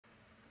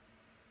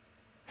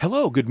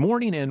Hello, good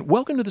morning, and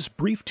welcome to this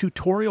brief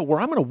tutorial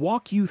where I'm going to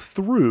walk you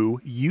through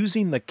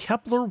using the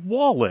Keplr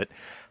wallet,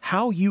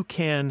 how you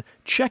can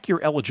check your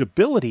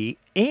eligibility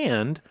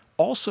and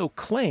also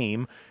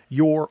claim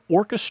your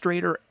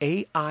Orchestrator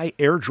AI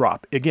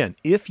airdrop. Again,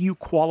 if you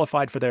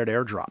qualified for that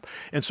airdrop.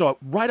 And so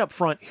right up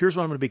front, here's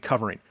what I'm going to be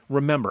covering.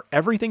 Remember,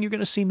 everything you're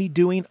going to see me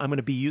doing, I'm going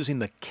to be using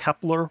the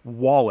Keplr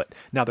wallet.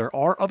 Now, there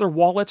are other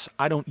wallets.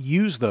 I don't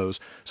use those.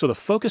 So the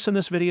focus in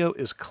this video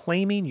is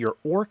claiming your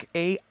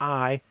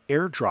ORAI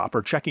airdrop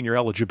or checking your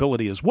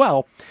eligibility as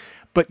well,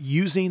 but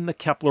using the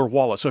Keplr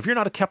wallet. So if you're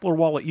not a Keplr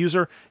wallet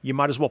user, you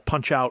might as well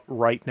punch out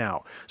right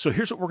now. So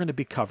here's what we're going to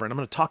be covering. I'm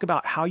going to talk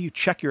about how you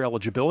check your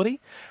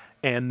eligibility,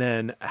 and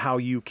then how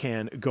you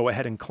can go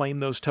ahead and claim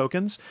those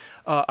tokens.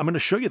 I'm going to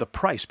show you the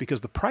price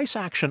because the price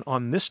action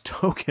on this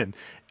token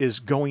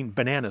is going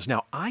bananas.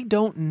 Now, I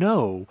don't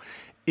know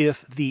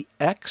if the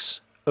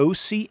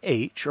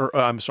xOCH, or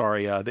I'm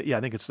sorry, I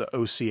think it's the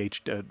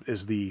OCH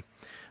is the,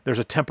 there's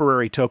a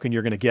temporary token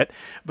you're going to get,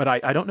 but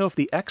I don't know if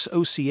the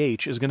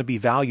xOCH is going to be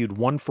valued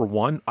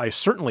 1-for-1. I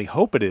certainly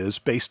hope it is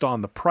based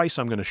on the price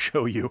I'm going to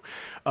show you,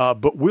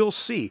 but we'll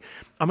see.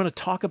 I'm going to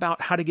talk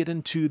about how to get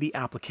into the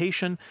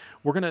application.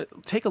 We're going to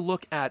take a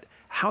look at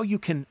how you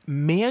can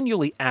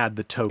manually add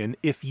the token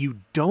if you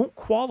don't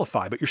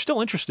qualify, but you're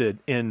still interested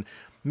in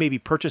maybe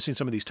purchasing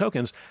some of these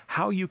tokens,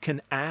 how you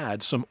can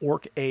add some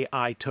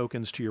ORAI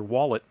tokens to your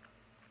wallet,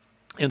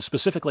 and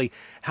specifically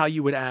how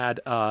you would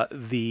add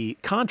the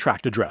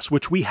contract address,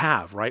 which we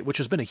have, right? Which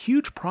has been a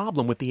huge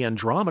problem with the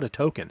Andromeda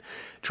token,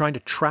 trying to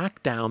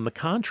track down the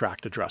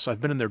contract address.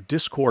 I've been in their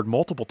Discord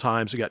multiple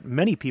times. We got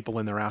many people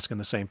in there asking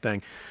the same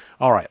thing.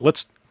 All right,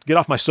 let's get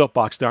off my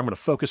soapbox there. I'm going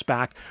to focus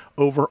back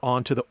over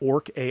onto the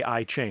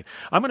ORAI chain.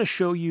 I'm going to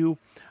show you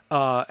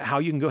how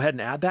you can go ahead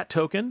and add that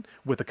token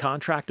with the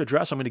contract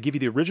address. I'm going to give you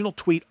the original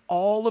tweet,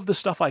 all of the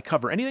stuff I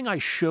cover. Anything I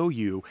show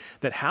you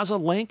that has a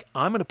link,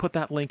 I'm going to put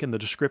that link in the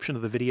description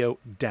of the video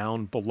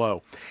down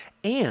below.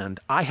 And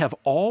I have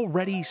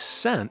already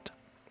sent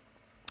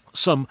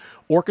some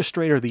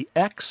Orchestrator, the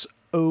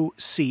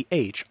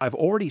xOCH. I've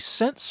already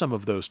sent some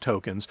of those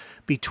tokens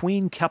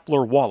between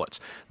Keplr wallets.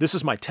 This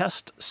is my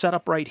test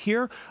setup right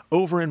here.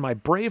 Over in my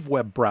Brave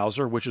web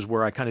browser, which is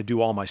where I kind of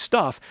do all my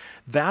stuff,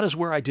 that is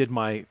where I did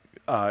my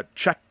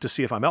check to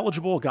see if I'm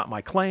eligible, got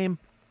my claim,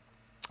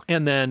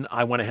 and then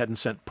I went ahead and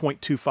sent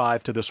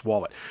 0.25 to this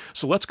wallet.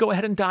 So let's go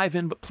ahead and dive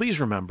in, but please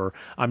remember,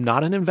 I'm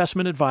not an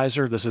investment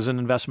advisor. This isn't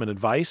investment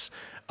advice.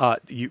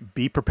 You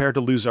be prepared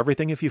to lose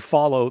everything if you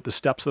follow the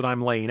steps that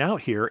I'm laying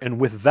out here. And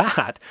with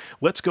that,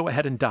 let's go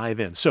ahead and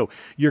dive in. So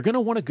you're going to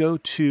want to go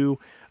to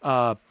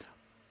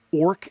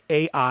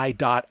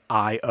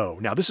orcai.io.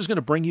 Now, this is going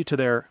to bring you to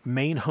their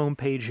main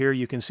homepage here.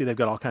 You can see they've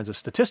got all kinds of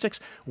statistics.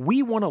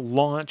 We want to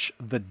launch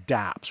the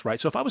dApps, right?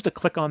 So if I was to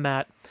click on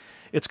that,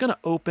 it's going to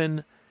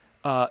open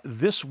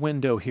this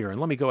window here.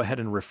 And let me go ahead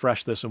and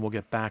refresh this and we'll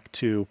get back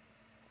to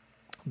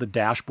the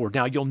dashboard.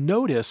 Now, you'll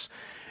notice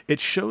it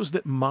shows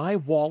that my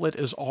wallet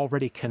is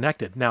already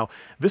connected. Now,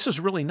 this is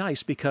really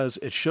nice because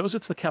it shows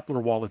it's the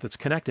Keplr wallet that's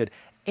connected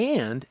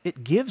and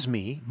it gives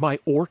me my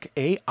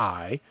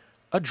ORAI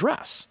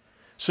address.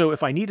 So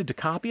if I needed to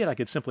copy it, I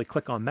could simply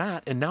click on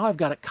that, and now I've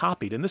got it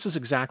copied. And this is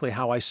exactly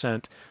how I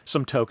sent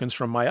some tokens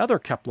from my other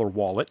Keplr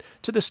wallet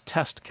to this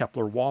test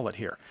Keplr wallet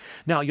here.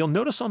 Now, you'll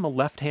notice on the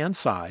left-hand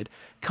side,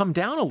 come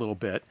down a little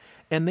bit,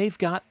 and they've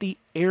got the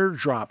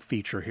airdrop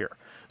feature here.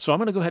 So I'm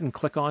going to go ahead and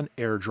click on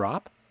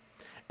airdrop.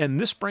 And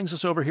this brings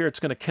us over here. It's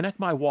going to connect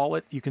my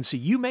wallet. You can see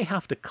you may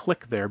have to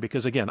click there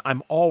because, again,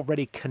 I'm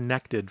already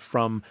connected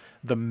from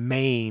the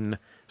main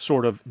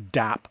sort of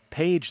dApp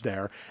page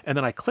there. And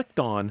then I clicked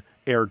on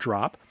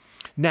airdrop.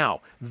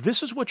 Now,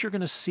 this is what you're going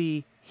to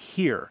see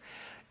here.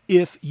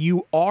 If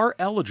you are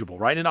eligible,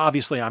 right? And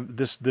obviously,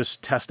 this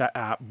test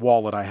app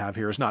wallet I have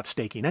here is not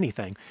staking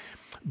anything.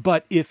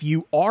 But if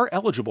you are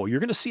eligible, you're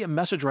going to see a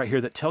message right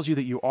here that tells you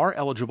that you are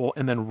eligible.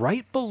 And then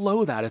right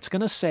below that, it's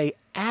going to say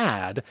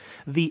add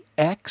the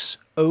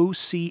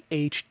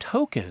xOCH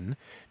token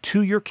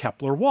to your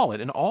Keplr wallet.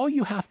 And all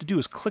you have to do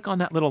is click on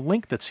that little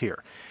link that's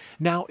here.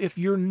 Now, if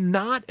you're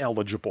not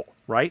eligible,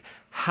 right,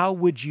 how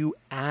would you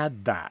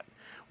add that?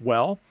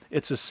 Well,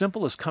 it's as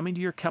simple as coming to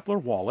your Keplr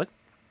wallet.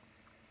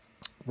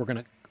 We're going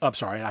to, I'm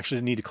sorry, I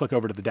actually need to click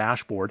over to the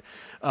dashboard,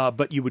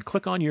 but you would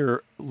click on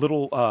your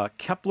little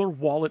Keplr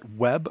wallet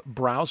web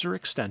browser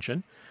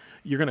extension.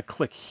 You're going to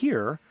click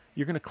here.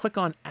 You're going to click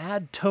on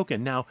add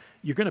token. Now,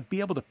 you're going to be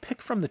able to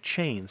pick from the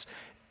chains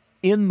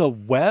in the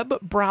web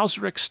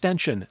browser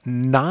extension,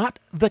 not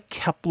the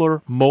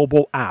Keplr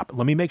mobile app.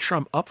 Let me make sure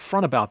I'm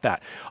upfront about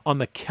that. On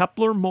the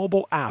Keplr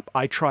mobile app,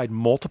 I tried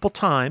multiple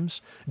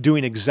times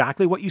doing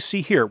exactly what you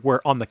see here,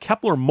 where on the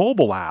Keplr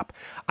mobile app,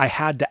 I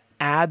had to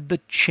add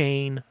the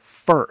chain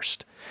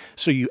first.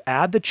 So you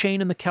add the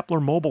chain in the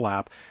Keplr mobile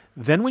app,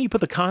 Then when you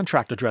put the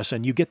contract address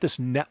in, you get this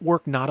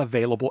network not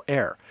available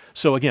error.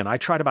 So again, I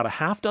tried about a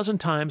half dozen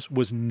times,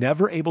 was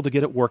never able to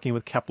get it working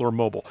with Keplr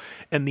Mobile.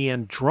 And the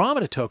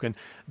Andromeda token,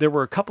 there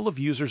were a couple of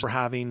users who were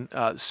having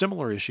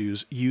similar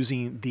issues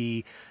using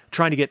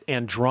trying to get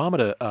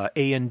Andromeda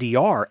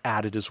ANDR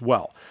added as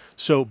well.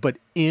 So, but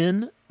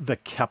in the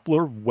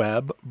Keplr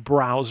web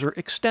browser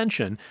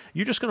extension,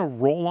 you're just going to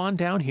roll on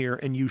down here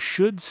and you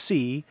should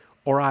see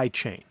ORAI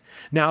chain.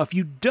 Now, if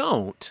you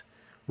don't,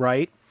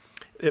 right,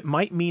 it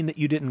might mean that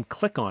you didn't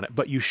click on it,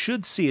 but you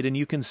should see it, and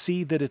you can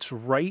see that it's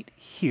right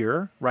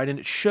here, right? And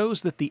it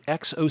shows that the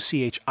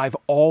xOCH, I've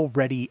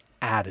already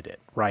added it,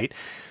 right?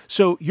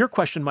 So your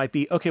question might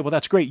be, okay, well,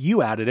 that's great.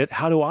 You added it.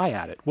 How do I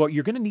add it? Well,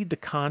 you're going to need the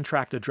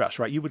contract address,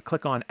 right? You would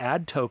click on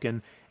Add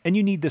Token, and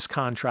you need this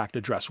contract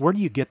address. Where do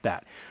you get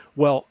that?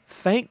 Well,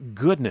 thank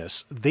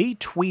goodness they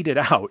tweeted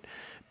out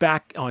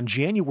back on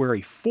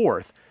January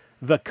 4th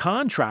the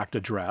contract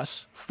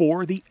address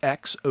for the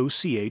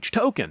xOCH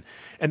token.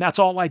 And that's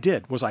all I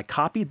did, was I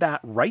copied that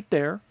right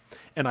there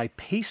and I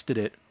pasted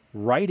it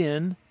right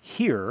in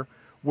here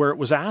where it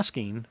was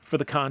asking for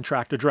the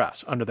contract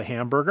address under the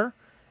hamburger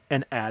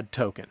and add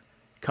token.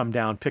 Come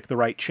down, pick the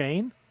right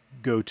chain,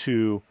 go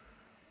to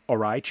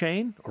ORAI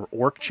chain or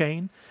orc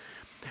chain,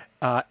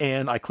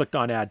 and I clicked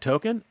on add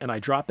token and I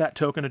dropped that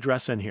token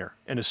address in here.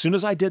 And as soon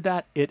as I did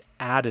that, it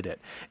added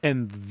it.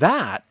 And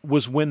that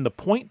was when the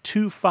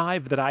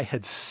 0.25 that I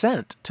had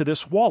sent to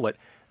this wallet,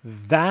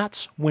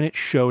 that's when it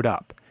showed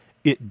up.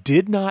 It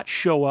did not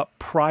show up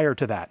prior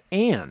to that.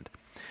 And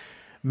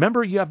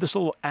remember, you have this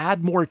little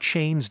add more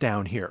chains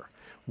down here.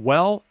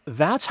 Well,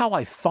 that's how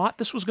I thought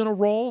this was going to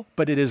roll,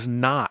 but it is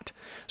not.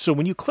 So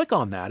when you click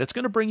on that, it's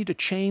going to bring you to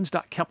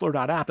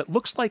chains.keplr.app. It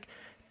looks like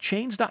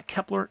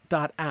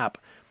chains.keplr.app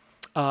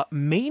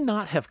may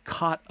not have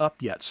caught up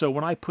yet. So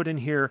when I put in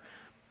here,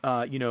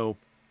 let me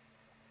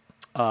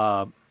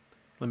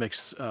make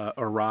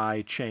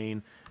ORAI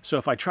chain. So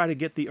if I try to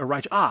get the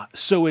ORAI,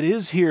 so it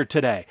is here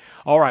today.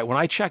 All right, when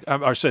I checked,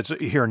 or so it's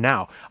here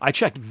now. I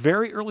checked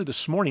very early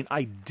this morning.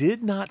 I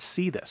did not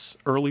see this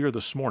earlier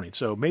this morning.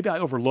 So maybe I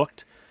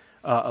overlooked,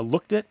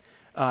 looked it,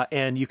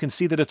 and you can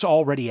see that it's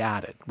already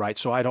added, right?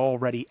 So I'd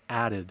already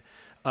added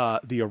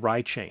the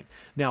ORAI chain.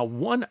 Now,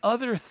 one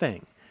other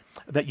thing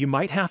that you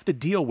might have to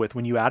deal with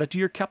when you add it to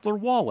your Keplr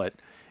wallet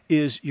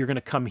is you're going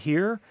to come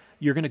here,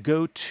 you're going to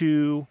go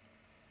to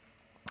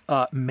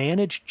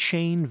Manage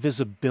Chain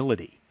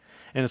Visibility.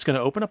 And it's going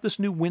to open up this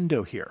new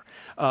window here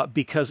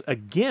because,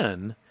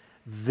 again,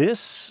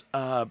 this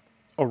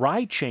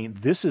ORAI chain,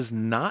 this is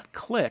not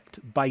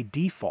clicked by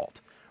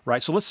default,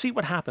 right? So let's see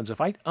what happens. If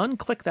I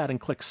unclick that and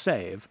click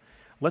Save,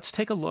 let's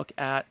take a look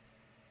at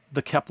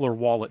the Keplr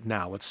wallet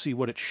now. Let's see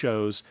what it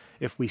shows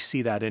if we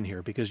see that in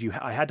here, because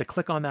I had to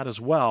click on that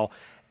as well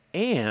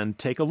and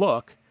take a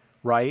look,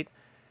 right?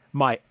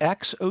 My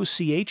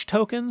xOCH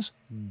tokens,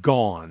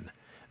 gone.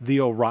 The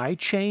ORAI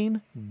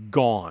chain,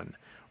 gone,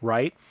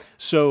 right?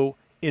 So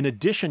in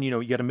addition,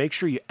 you got to make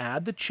sure you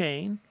add the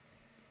chain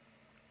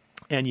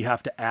and you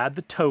have to add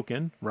the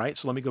token, right?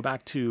 So let me go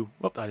back to,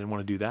 whoop, I didn't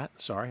want to do that.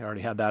 Sorry, I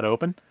already had that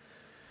open.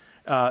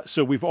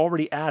 So we've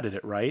already added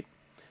it, right?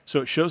 So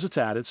it shows it's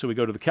added. So we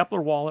go to the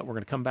Keplr wallet. We're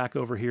going to come back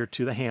over here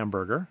to the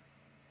hamburger.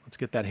 Let's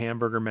get that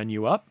hamburger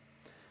menu up.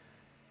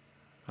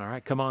 All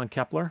right, come on,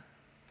 Keplr.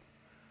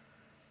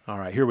 All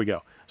right, here we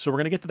go. So we're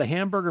going to get to the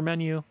hamburger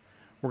menu.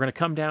 We're going to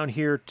come down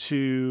here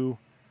to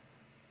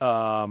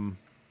where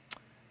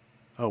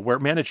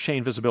Manage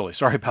Chain Visibility.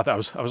 Sorry about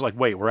that. I was like,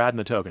 wait, we're adding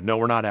the token. No,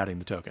 we're not adding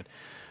the token.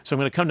 So I'm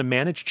going to come to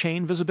Manage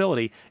Chain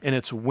Visibility, and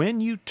it's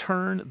when you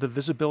turn the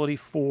visibility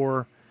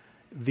for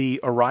the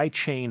ORAI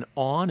chain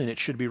on, and it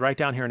should be right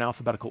down here in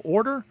alphabetical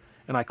order,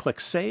 and I click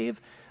Save.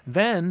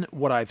 Then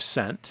what I've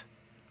sent,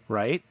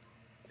 right,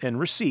 and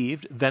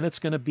received, then it's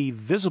going to be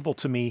visible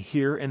to me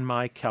here in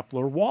my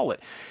Keplr wallet.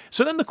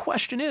 So then the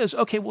question is,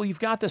 okay, well, you've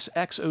got this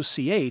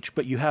xOCH,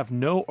 but you have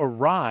no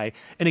ORAI.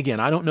 And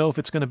again, I don't know if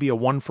it's going to be a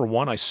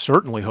one-for-one. I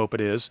certainly hope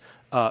it is,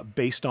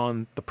 based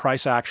on the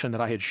price action that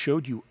I had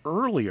showed you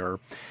earlier.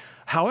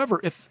 However,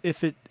 if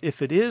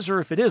it is or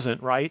if it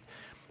isn't, right,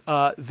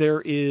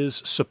 there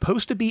is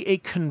supposed to be a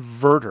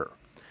converter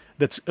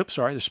that's,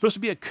 there's supposed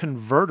to be a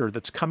converter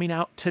that's coming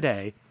out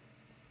today.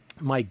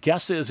 My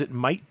guess is it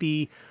might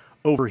be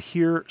over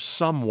here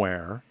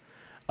somewhere.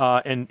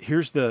 And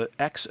here's the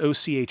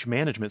xOCH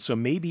management. So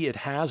maybe it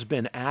has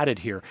been added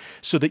here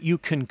so that you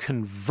can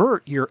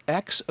convert your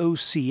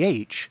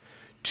xOCH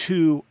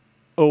to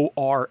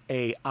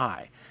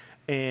ORAI.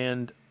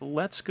 And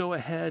let's go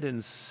ahead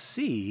and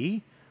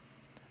see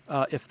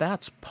if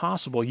that's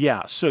possible.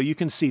 Yeah, so you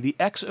can see the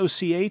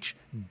xOCH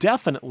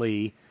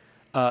definitely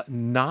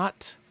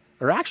not,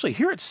 or actually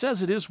here it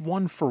says it is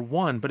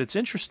one-for-one, but it's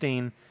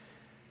interesting.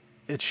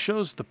 It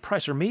shows the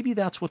price, or maybe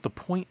that's what the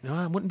point,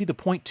 no, it wouldn't be the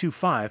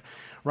 0.25,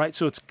 right?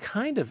 So it's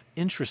kind of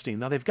interesting.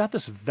 Now they've got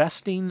this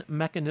vesting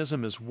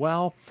mechanism as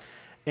well,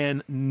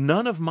 and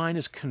none of mine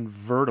is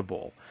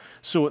convertible.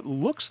 So it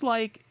looks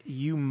like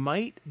you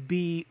might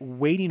be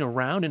waiting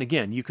around. And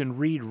again, you can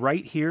read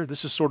right here.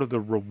 This is sort of the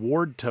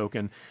reward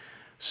token.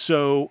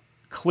 So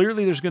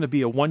Clearly, there's going to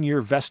be a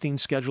 1-year vesting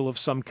schedule of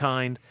some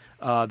kind.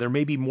 There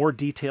may be more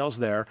details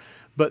there,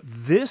 but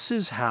this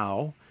is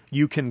how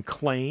you can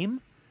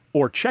claim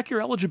or check your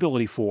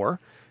eligibility for,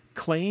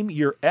 claim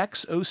your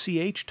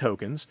xOCH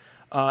tokens,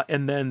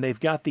 and then they've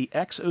got the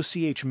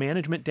xOCH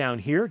management down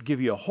here to give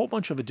you a whole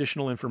bunch of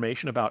additional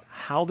information about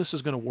how this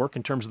is going to work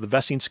in terms of the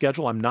vesting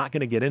schedule. I'm not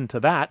going to get into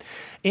that.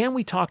 And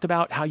we talked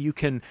about how you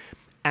can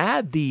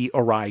add the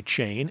ORAI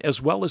chain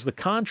as well as the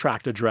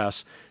contract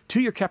address to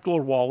your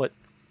Keplr wallet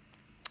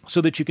so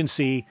that you can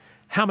see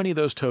how many of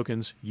those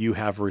tokens you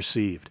have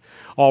received.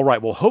 All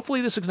right, well,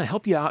 hopefully this is going to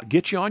help you out,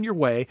 get you on your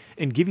way,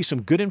 and give you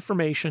some good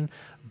information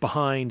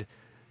behind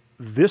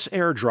this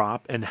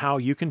airdrop and how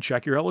you can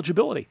check your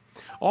eligibility.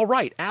 All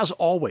right, as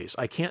always,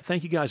 I can't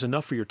thank you guys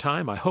enough for your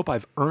time. I hope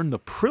I've earned the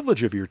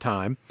privilege of your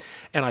time,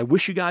 and I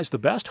wish you guys the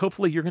best.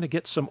 Hopefully you're going to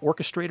get some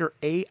Orchestrator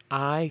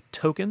AI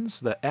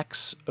tokens, the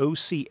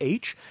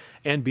xOCH,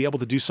 and be able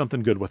to do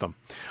something good with them.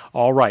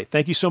 All right,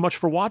 thank you so much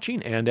for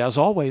watching, and as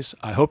always,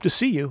 I hope to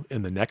see you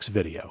in the next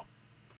video.